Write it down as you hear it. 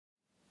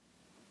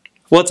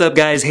What's up,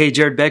 guys? Hey,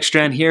 Jared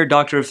Beckstrand here,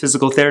 Doctor of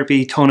Physical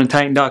Therapy,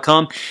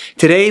 ToneandTighten.com.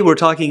 Today we're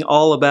talking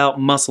all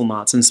about muscle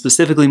knots, and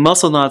specifically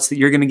muscle knots that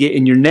you're going to get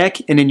in your neck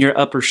and in your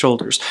upper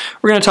shoulders.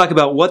 We're going to talk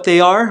about what they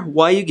are,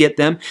 why you get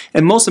them,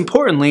 and most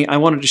importantly, I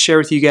wanted to share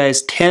with you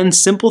guys 10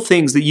 simple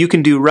things that you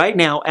can do right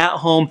now at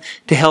home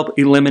to help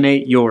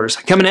eliminate yours.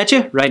 Coming at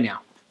you right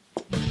now.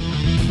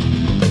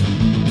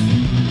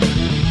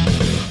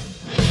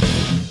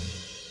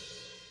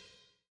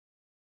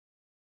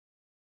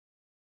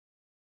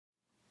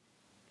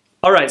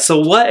 Alright, so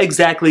what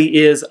exactly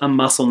is a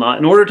muscle knot?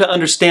 In order to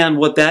understand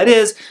what that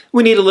is,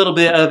 we need a little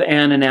bit of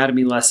an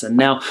anatomy lesson.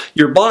 Now,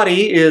 your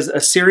body is a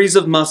series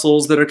of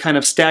muscles that are kind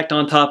of stacked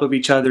on top of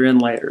each other in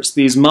layers.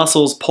 These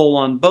muscles pull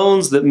on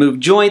bones that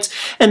move joints,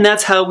 and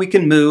that's how we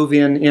can move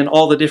in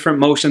all the different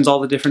motions, all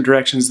the different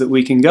directions that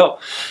we can go.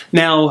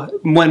 Now,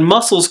 when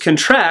muscles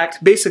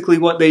contract, basically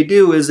what they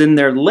do is in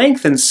their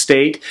lengthened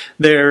state,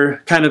 they're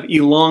kind of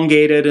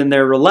elongated and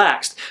they're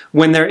relaxed.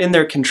 When they're in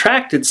their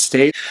contracted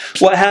state,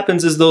 what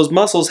happens is those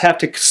muscles have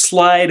to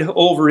slide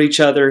over each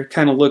other.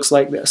 Kind of looks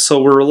like this.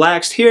 So we're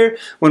relaxed here.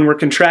 When we're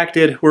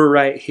contracted, we're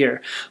right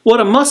here.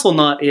 What a muscle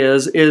knot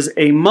is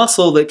a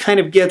muscle that kind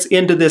of gets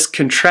into this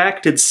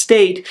contracted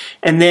state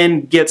and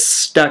then gets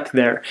stuck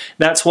there.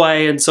 That's why,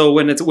 and so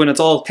when it's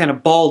all kind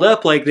of balled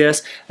up like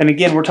this, and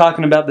again, we're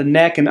talking about the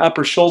neck and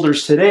upper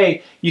shoulders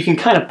today, you can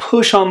kind of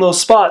push on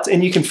those spots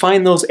and you can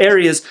find those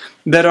areas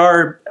that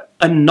are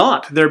a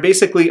knot. They're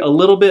basically a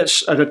little bit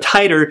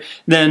tighter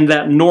than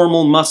that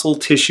normal muscle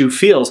tissue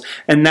feels.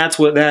 And that's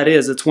what that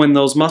is. It's when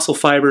those muscle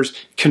fibers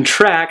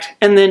contract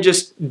and then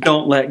just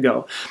don't let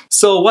go.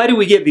 So why do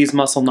we get these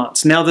muscle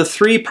knots? Now, the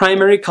three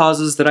primary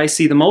causes that I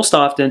see the most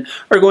often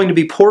are going to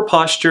be poor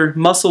posture,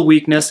 muscle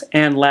weakness,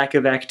 and lack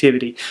of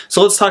activity.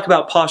 So let's talk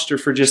about posture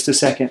for just a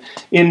second.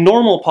 In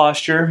normal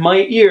posture,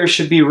 my ear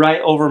should be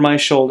right over my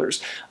shoulders.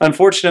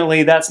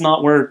 Unfortunately, that's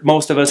not where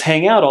most of us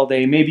hang out all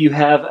day. Maybe you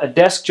have a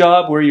desk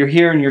job where you're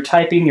here and you're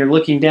typing, you're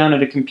looking down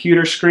at a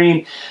computer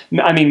screen.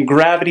 I mean,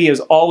 gravity is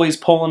always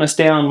pulling us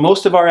down.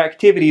 Most of our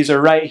activities are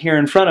right here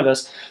in front of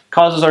us.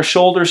 Causes our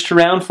shoulders to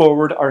round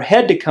forward, our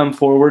head to come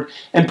forward,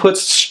 and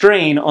puts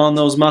strain on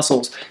those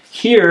muscles.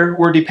 Here,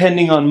 we're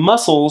depending on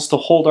muscles to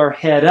hold our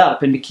head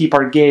up and to keep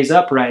our gaze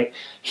upright.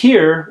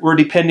 Here, we're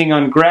depending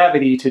on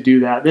gravity to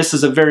do that. This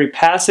is a very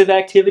passive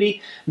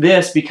activity.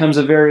 This becomes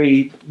a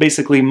very,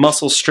 basically,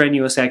 muscle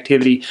strenuous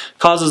activity.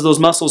 Causes those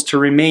muscles to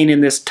remain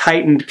in this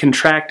tightened,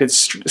 contracted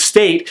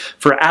state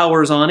for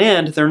hours on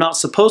end. They're not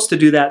supposed to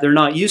do that. They're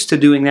not used to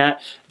doing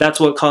that.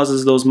 That's what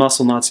causes those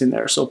muscle knots in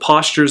there. So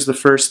posture is the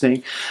first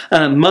thing.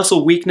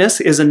 Muscle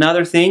weakness is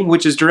another thing,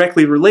 which is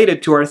directly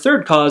related to our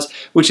third cause,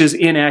 which is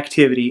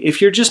inactivity. If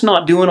you're just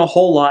not doing a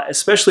whole lot,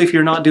 especially if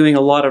you're not doing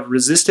a lot of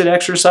resisted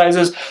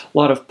exercises, a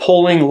lot of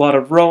pulling, a lot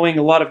of rowing,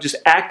 a lot of just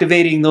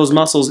activating those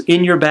muscles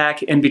in your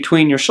back and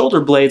between your shoulder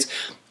blades,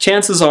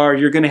 chances are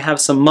you're going to have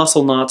some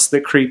muscle knots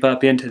that creep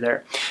up into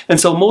there. And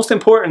so most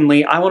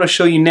importantly, I want to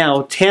show you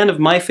now 10 of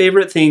my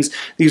favorite things.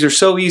 These are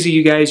so easy,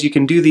 you guys. You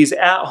can do these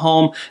at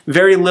home,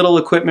 very little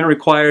equipment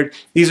required.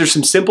 These are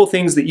some simple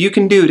things that you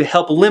can do to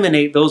help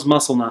eliminate those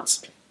muscle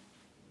knots.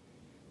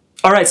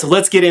 Alright, so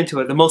let's get into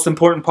it. The most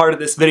important part of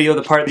this video,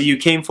 the part that you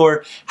came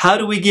for, how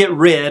do we get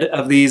rid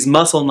of these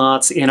muscle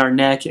knots in our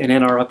neck and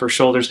in our upper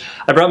shoulders?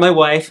 I brought my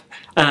wife.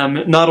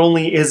 Not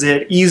only is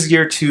it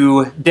easier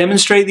to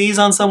demonstrate these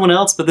on someone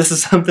else, but this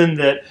is something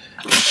that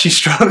she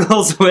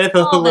struggles with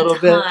a little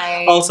bit.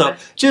 Also,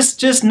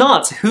 just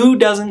knots. Who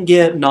doesn't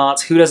get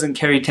knots? Who doesn't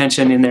carry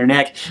tension in their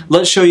neck?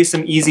 Let's show you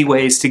some easy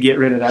ways to get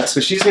rid of that.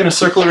 So she's going to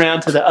circle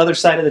around to the other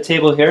side of the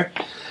table here.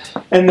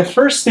 And the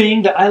first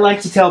thing that I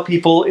like to tell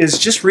people is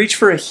just reach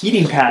for a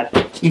heating pad.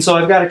 And so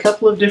I've got a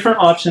couple of different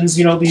options.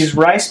 You know, these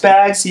rice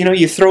bags, you know,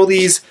 you throw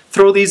these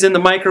in the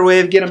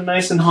microwave, get them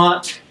nice and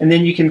hot, and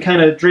then you can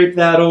kind of drape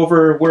that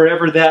over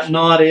wherever that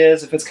knot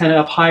is, if it's kind of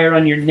up higher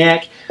on your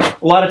neck. A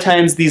lot of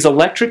times these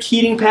electric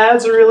heating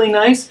pads are really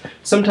nice.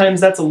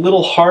 Sometimes that's a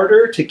little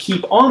harder to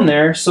keep on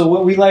there. So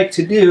what we like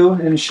to do,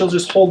 and she'll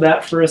just hold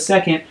that for a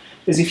second,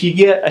 is if you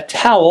get a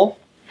towel,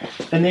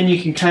 and then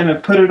you can kind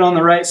of put it on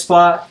the right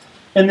spot,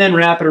 and then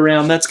wrap it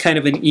around. That's kind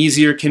of an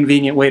easier,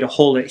 convenient way to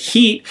hold it.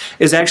 Heat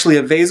is actually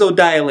a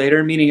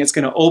vasodilator, meaning it's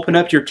going to open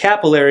up your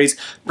capillaries,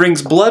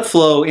 brings blood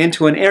flow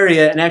into an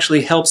area, and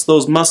actually helps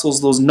those muscles,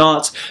 those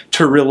knots,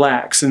 to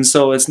relax. And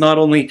so it's not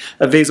only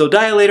a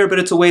vasodilator, but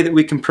it's a way that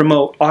we can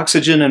promote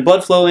oxygen and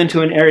blood flow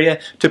into an area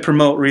to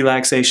promote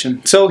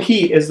relaxation. So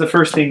heat is the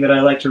first thing that I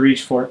like to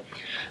reach for.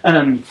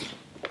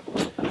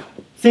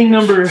 Thing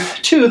number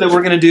 2 that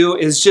we're going to do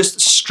is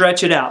just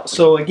stretch it out.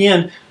 So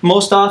again,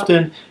 most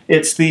often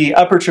it's the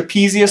upper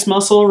trapezius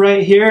muscle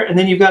right here, and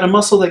then you've got a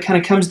muscle that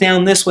kind of comes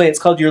down this way. It's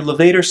called your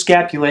levator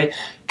scapulae.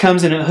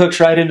 comes and it hooks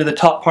right into the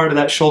top part of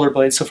that shoulder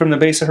blade. So from the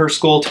base of her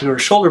skull to her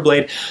shoulder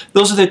blade,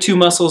 those are the two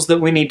muscles that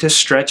we need to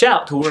stretch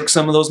out to work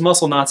some of those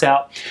muscle knots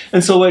out.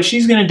 And so what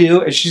she's going to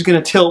do is she's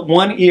going to tilt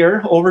one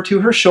ear over to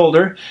her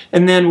shoulder,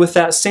 and then with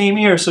that same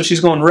ear, so she's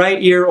going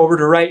right ear over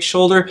to right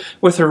shoulder,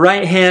 with her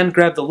right hand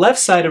grab the left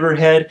side of her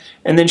head,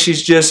 and then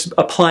she's just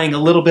applying a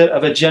little bit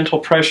of a gentle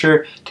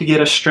pressure to get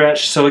a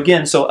stretch. So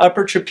again, so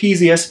upper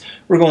trapezius,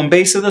 we're going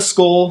base of the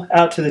skull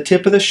out to the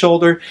tip of the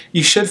shoulder.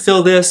 You should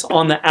feel this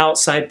on the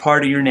outside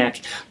part of your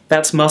neck.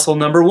 That's muscle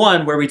number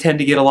one, where we tend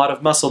to get a lot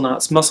of muscle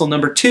knots. Muscle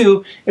number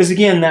two is,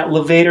 again, that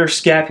levator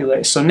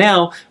scapulae. So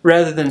now,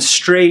 rather than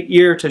straight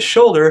ear to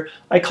shoulder,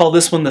 I call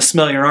this one the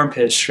smell your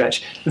armpit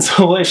stretch. And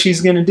so what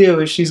she's going to do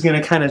is she's going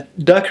to kind of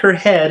duck her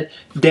head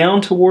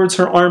down towards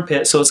her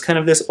armpit. So it's kind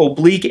of this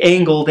oblique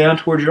angle down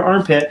towards your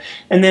armpit.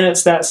 And then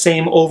it's that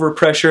same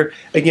overpressure.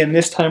 Again,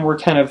 this time we're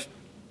kind of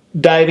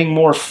diving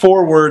more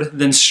forward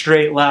than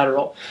straight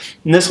lateral.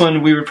 And this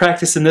one, we were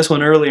practicing this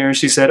one earlier, and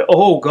she said,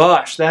 oh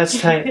gosh, that's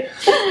tight.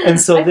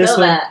 And so this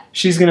one,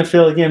 she's going to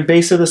feel, again,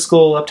 base of the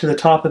skull up to the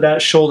top of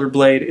that shoulder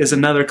blade is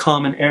another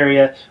common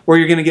area where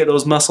you're going to get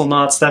those muscle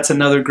knots. That's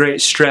another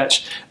great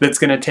stretch that's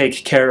going to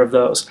take care of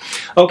those.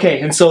 Okay,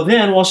 and so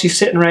then while she's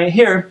sitting right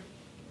here,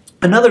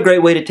 another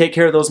great way to take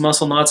care of those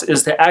muscle knots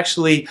is to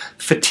actually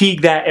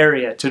fatigue that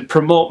area, to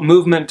promote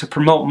movement, to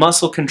promote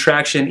muscle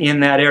contraction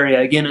in that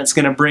area. Again, it's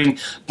going to bring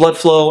blood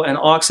flow and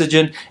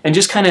oxygen and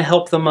just kind of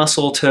help the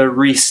muscle to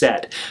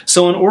reset.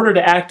 So in order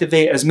to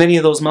activate as many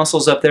of those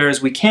muscles up there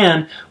as we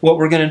can, what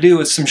we're going to do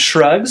is some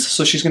shrugs.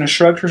 So she's going to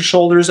shrug her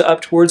shoulders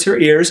up towards her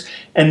ears,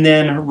 and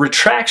then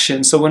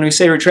retraction. So when we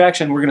say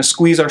retraction, we're going to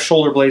squeeze our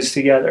shoulder blades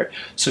together.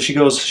 So she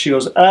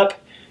goes up,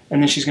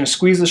 and then she's going to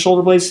squeeze the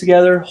shoulder blades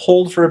together,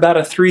 hold for about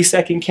a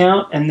 3-second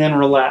count, and then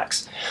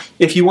relax.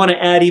 If you want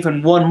to add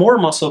even one more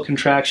muscle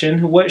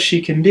contraction, what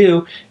she can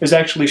do is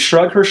actually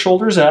shrug her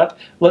shoulders up.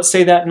 Let's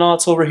say that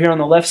knot's over here on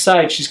the left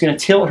side. She's going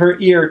to tilt her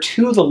ear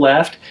to the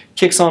left,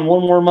 kicks on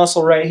one more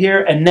muscle right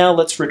here, and now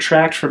let's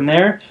retract from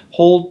there.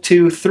 Hold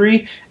 2,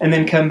 3, and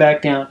then come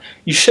back down.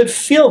 You should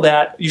feel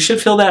that. You should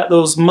feel that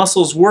those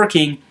muscles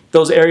working,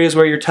 those areas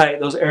where you're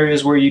tight, those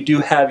areas where you do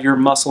have your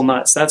muscle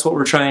knots. That's what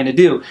we're trying to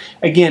do.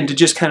 Again, to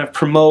just kind of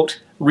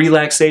promote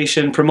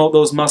relaxation, promote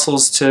those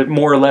muscles to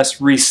more or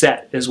less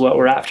reset is what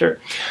we're after.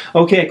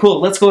 Okay, cool.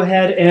 Let's go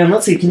ahead and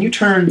let's see. Can you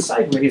turn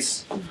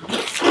sideways?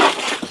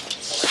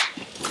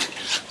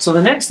 So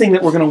the next thing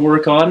that we're going to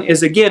work on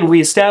is, again,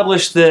 we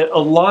established that a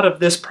lot of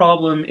this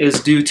problem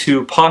is due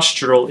to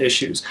postural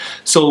issues.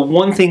 So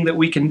one thing that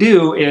we can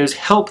do is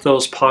help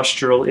those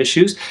postural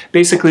issues.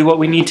 Basically what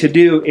we need to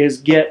do is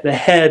get the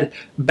head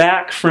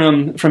back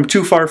from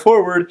too far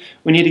forward.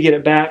 We need to get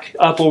it back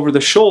up over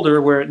the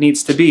shoulder where it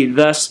needs to be,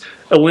 thus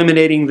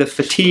eliminating the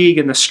fatigue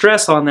and the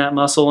stress on that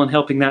muscle and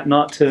helping that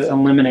knot to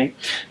eliminate.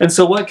 And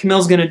so what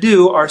Camille's going to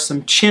do are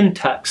some chin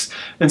tucks.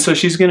 And so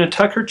she's going to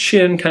tuck her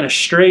chin kind of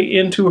straight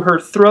into her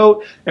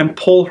throat and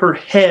pull her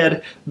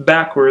head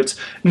backwards.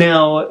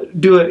 Now,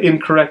 do it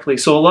incorrectly.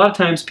 So a lot of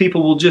times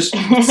people will just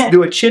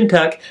do a chin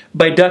tuck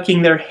by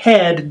ducking their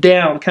head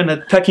down, kind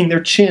of tucking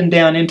their chin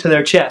down into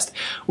their chest.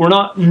 We're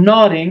not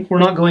nodding, we're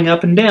not going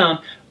up and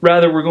down.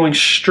 Rather, we're going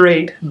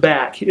straight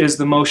back is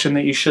the motion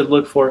that you should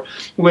look for.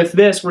 With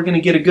this, we're going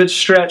to get a good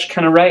stretch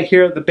kind of right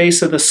here at the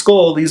base of the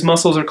skull. These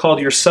muscles are called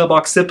your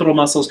suboccipital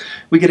muscles.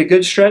 We get a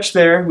good stretch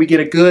there, we get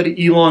a good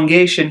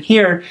elongation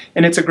here,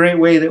 and it's a great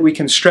way that we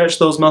can stretch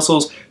those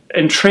muscles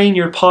and train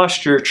your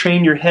posture,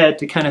 train your head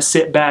to kind of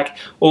sit back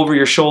over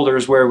your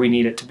shoulders where we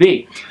need it to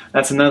be.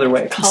 That's another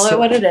way. Call it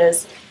what it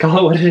is. Call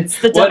it what it is.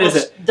 What is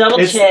it?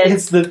 Double chin.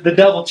 It's the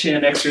double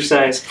chin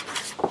exercise.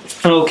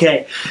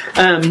 Okay.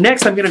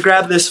 Next, I'm going to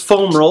grab this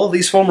foam roll.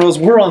 These foam rolls,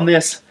 we're on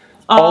this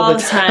all the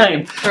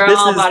time. For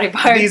all body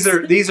parts.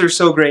 These are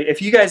so great.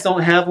 If you guys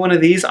don't have one of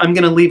these, I'm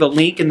going to leave a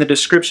link in the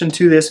description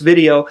to this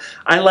video.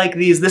 I like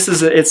these. This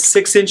is it's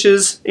 6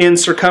 inches in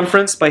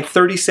circumference by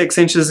 36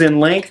 inches in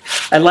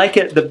length. I like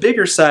it the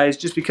bigger size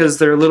just because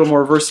they're a little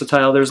more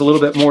versatile. There's a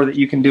little bit more that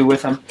you can do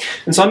with them.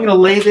 And so I'm going to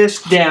lay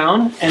this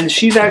down, and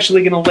she's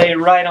actually going to lay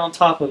right on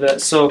top of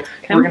it. So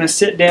we're going to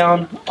sit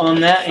down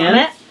on that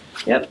end.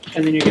 Yep,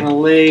 and then you're going to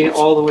lay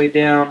all the way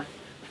down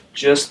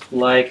just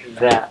like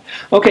that.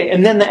 Okay,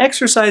 and then the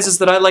exercises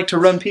that I like to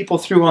run people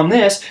through on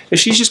this is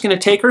she's just going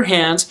to take her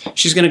hands,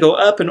 she's going to go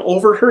up and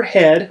over her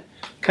head,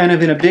 kind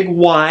of in a big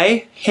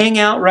Y, hang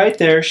out right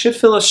there. Should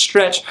feel a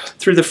stretch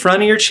through the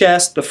front of your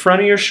chest, the front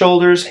of your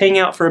shoulders, hang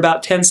out for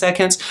about 10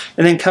 seconds,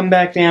 and then come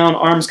back down,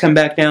 arms come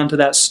back down to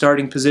that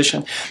starting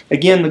position.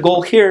 Again, the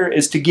goal here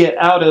is to get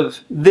out of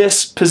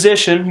this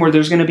position where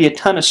there's going to be a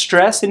ton of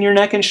stress in your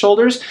neck and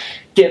shoulders,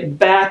 get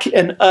back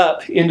and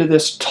up into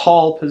this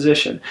tall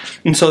position.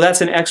 And so that's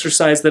an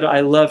exercise that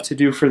I love to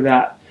do for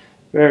that.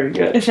 Very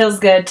good. It feels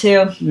good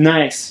too.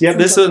 Nice. Yep.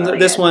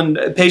 This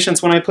one,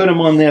 patients, when I put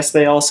them on this,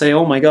 they all say,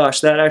 "Oh my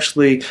gosh, that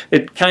actually,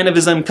 it kind of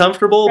is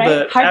uncomfortable, right?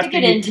 But hard to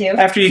get into."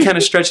 After you kind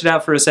of stretch it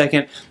out for a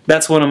second,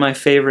 that's one of my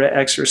favorite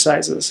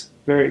exercises.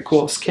 Very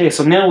cool. Okay,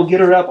 so now we'll get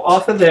her up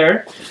off of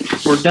there.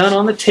 We're done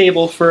on the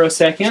table for a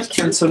second,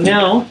 and so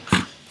now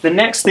the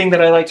next thing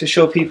that I like to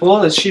show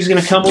people is she's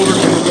going to come over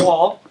to the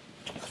wall,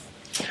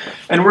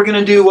 and we're going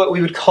to do what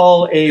we would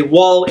call a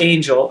wall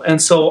angel.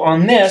 And so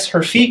on this,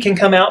 her feet can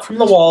come out from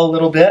the wall a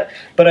little bit,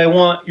 but I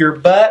want your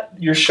butt,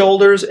 your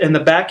shoulders, and the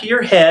back of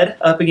your head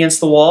up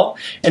against the wall,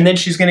 and then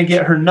she's going to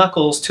get her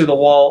knuckles to the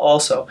wall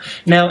also.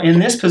 Now in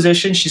this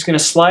position, she's going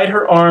to slide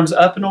her arms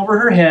up and over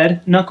her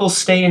head, knuckles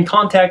stay in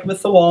contact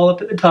with the wall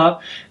up at the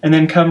top, and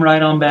then come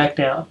right on back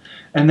down.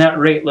 And that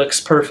rate looks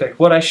perfect.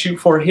 What I shoot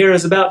for here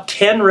is about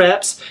 10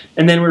 reps,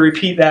 and then we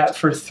repeat that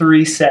for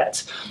 3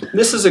 sets.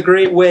 This is a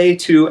great way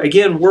to,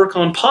 again, work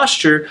on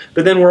posture,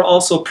 but then we're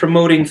also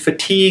promoting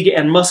fatigue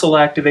and muscle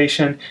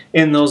activation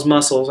in those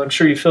muscles. I'm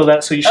sure you feel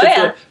that, so you should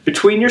feel it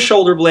between your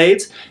shoulder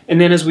blades, and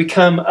then as we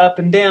come up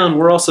and down,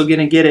 we're also going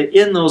to get it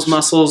in those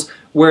muscles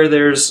where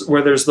there's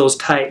those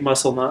tight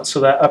muscle knots. So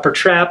that upper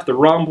trap, the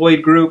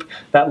rhomboid group,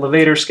 that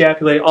levator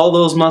scapulae, all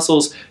those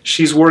muscles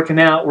she's working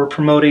out, we're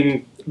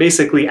promoting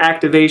basically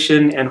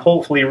activation and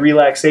hopefully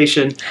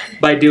relaxation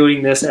by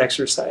doing this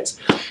exercise.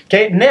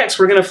 Okay, next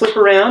we're going to flip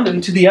around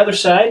and to the other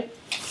side,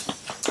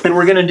 and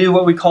we're going to do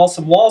what we call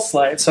some wall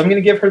slides. So I'm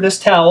going to give her this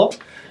towel.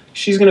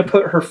 She's going to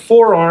put her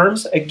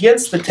forearms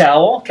against the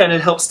towel, kind of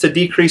helps to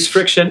decrease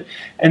friction,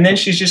 and then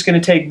she's just going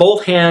to take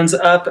both hands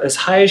up as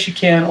high as she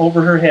can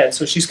over her head.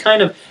 So she's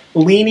kind of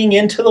leaning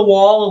into the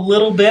wall a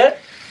little bit,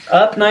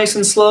 up nice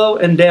and slow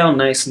and down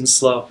nice and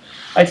slow.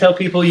 I tell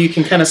people you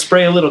can kind of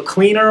spray a little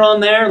cleaner on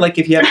there, like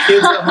if you have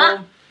kids at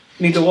home,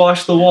 need to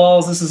wash the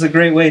walls, this is a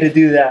great way to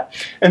do that.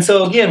 And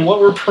so again,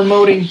 what we're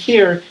promoting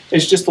here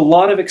is just a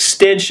lot of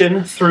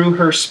extension through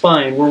her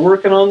spine. We're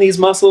working on these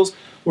muscles.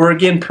 We're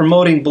again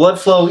promoting blood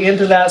flow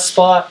into that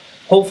spot.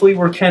 Hopefully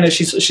we're kind of,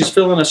 she's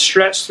feeling a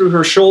stretch through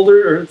her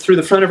shoulder, or through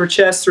the front of her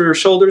chest, through her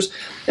shoulders,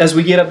 as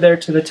we get up there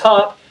to the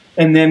top,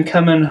 and then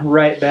coming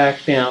right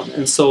back down.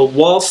 And so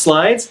wall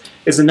slides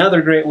is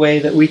another great way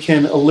that we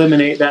can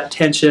eliminate that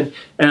tension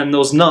and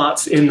those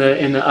knots in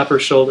the upper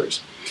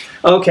shoulders.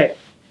 Okay,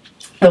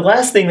 the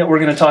last thing that we're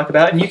going to talk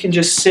about, and you can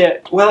just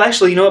sit, well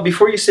actually, you know what,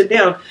 before you sit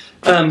down,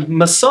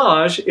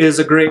 massage is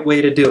a great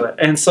way to do it.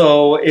 And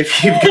so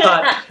if you've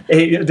got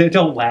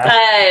don't laugh.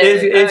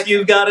 If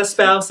you've got a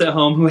spouse at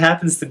home who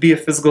happens to be a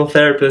physical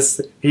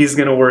therapist, he's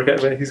going to work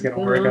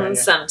on you.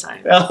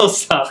 Sometimes. Oh,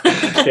 stop.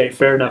 Okay,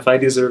 fair enough. I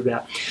deserve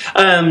that.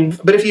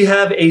 But if you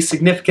have a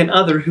significant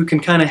other who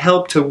can kind of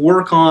help to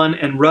work on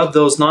and rub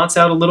those knots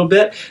out a little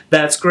bit,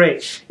 that's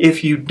great.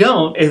 If you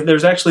don't,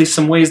 there's actually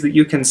some ways that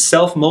you can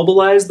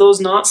self-mobilize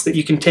those knots, that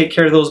you can take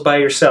care of those by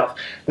yourself.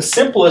 The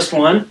simplest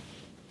one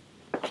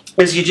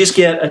is you just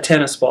get a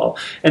tennis ball,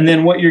 and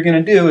then what you're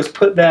going to do is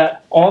put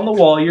that on the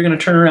wall. You're going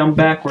to turn around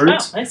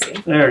backwards. Oh, I see.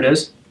 There it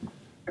is.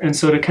 And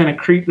so to kind of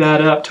creep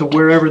that up to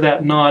wherever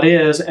that knot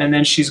is, and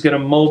then she's going to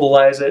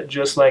mobilize it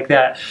just like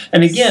that.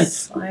 And again,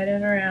 slide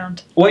it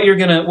around. What you're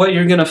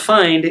gonna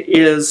find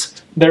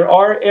is there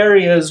are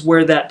areas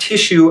where that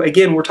tissue,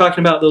 again, we're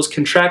talking about those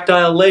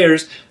contractile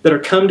layers that are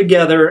come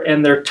together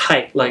and they're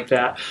tight like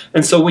that.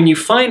 And so when you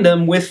find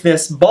them with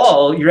this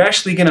ball, you're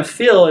actually going to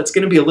feel it's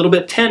going to be a little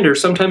bit tender.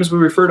 Sometimes we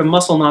refer to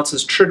muscle knots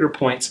as trigger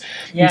points.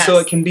 Yes. And so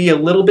it can be a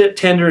little bit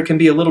tender, it can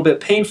be a little bit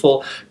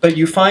painful, but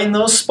you find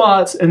those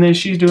spots and then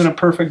she's doing a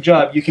perfect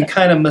job. You can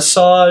kind of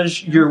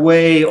massage your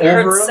way over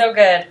them. Hurts so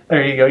good.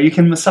 There you go. You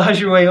can massage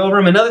your way over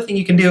them. Another thing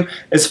you can do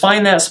is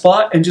find that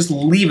spot and just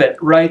leave it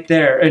right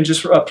there and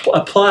just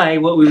apply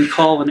what we would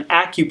call an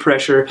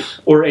acupressure,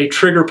 or a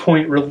trigger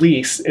point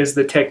release is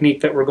the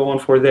technique that we're going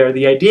for there.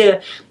 The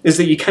idea is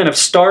that you kind of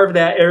starve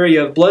that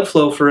area of blood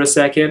flow for a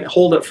second,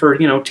 hold it for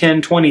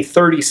 10, 20,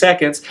 30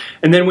 seconds,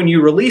 and then when you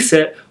release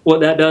it, what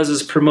that does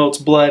is promotes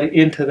blood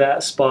into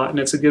that spot, and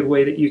it's a good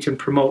way that you can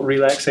promote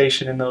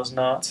relaxation in those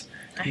knots.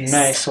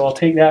 Nice. So I'll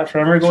take that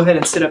from her. Go ahead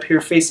and sit up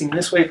here facing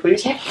this way,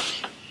 please. Okay.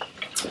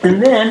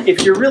 And then,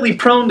 if you're really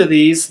prone to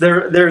these,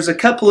 there's a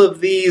couple of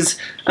these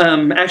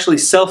actually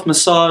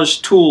self-massage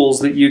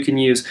tools that you can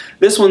use.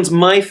 This one's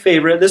my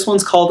favorite. This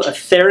one's called a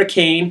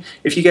Theracane.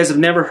 If you guys have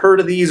never heard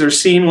of these or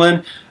seen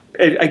one,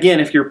 again,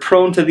 if you're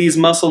prone to these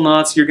muscle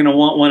knots, you're going to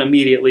want one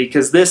immediately,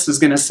 because this is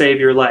going to save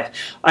your life.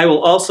 I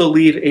will also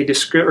leave a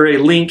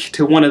link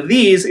to one of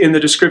these in the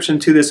description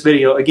to this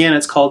video. Again,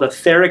 it's called a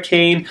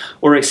Theracane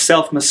or a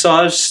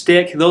self-massage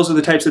stick. Those are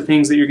the types of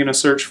things that you're going to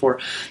search for.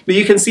 But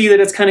you can see that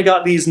it's kind of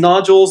got these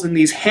nodules and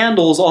these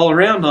handles all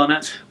around on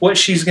it. What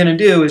she's going to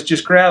do is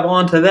just grab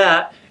onto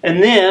that,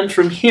 and then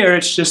from here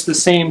it's just the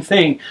same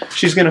thing.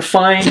 She's going to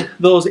find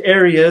those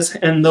areas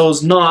and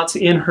those knots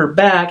in her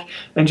back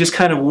and just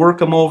kind of work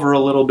them over a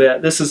little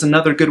bit. This is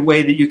another good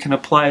way that you can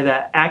apply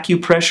that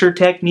acupressure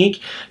technique.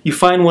 You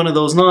find one of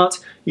those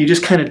knots, you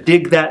just kind of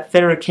dig that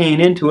Theracane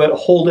into it,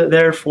 hold it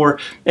there for,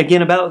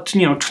 again, about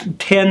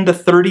 10 to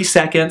 30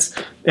 seconds,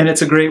 and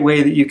it's a great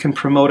way that you can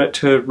promote it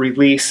to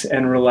release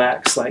and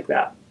relax like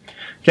that.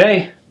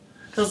 Okay.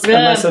 Feels good.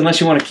 Unless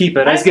you want to keep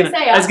it. I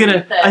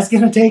was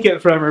gonna take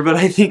it from her, but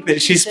I think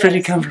that she's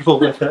pretty comfortable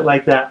with it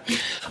like that.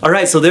 All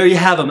right, so there you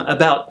have them.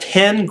 About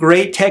 10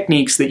 great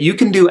techniques that you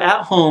can do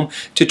at home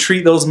to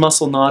treat those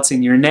muscle knots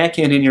in your neck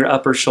and in your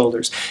upper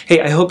shoulders.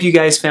 Hey, I hope you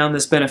guys found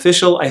this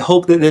beneficial. I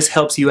hope that this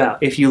helps you out.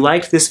 If you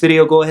liked this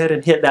video, go ahead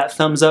and hit that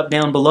thumbs up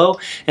down below,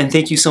 and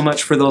thank you so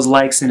much for those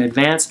likes in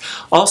advance.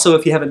 Also,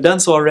 if you haven't done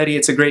so already,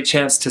 it's a great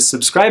chance to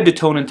subscribe to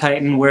Tone and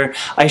Tighten, where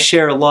I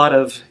share a lot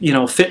of,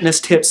 fitness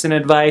tips and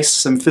advice,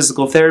 some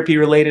physical therapy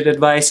related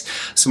advice,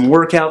 some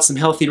workouts, some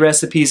healthy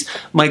recipes.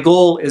 My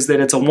goal is that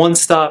it's a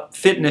one-stop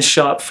fitness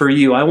shop for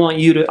you. I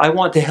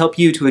want to help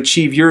you to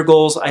achieve your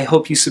goals. I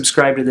hope you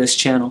subscribe to this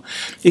channel.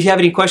 If you have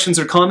any questions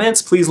or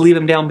comments, please leave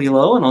them down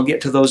below and I'll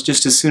get to those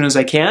just as soon as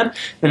I can.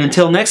 And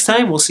until next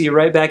time, we'll see you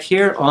right back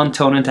here on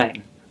Tone and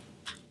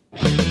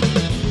Tighten.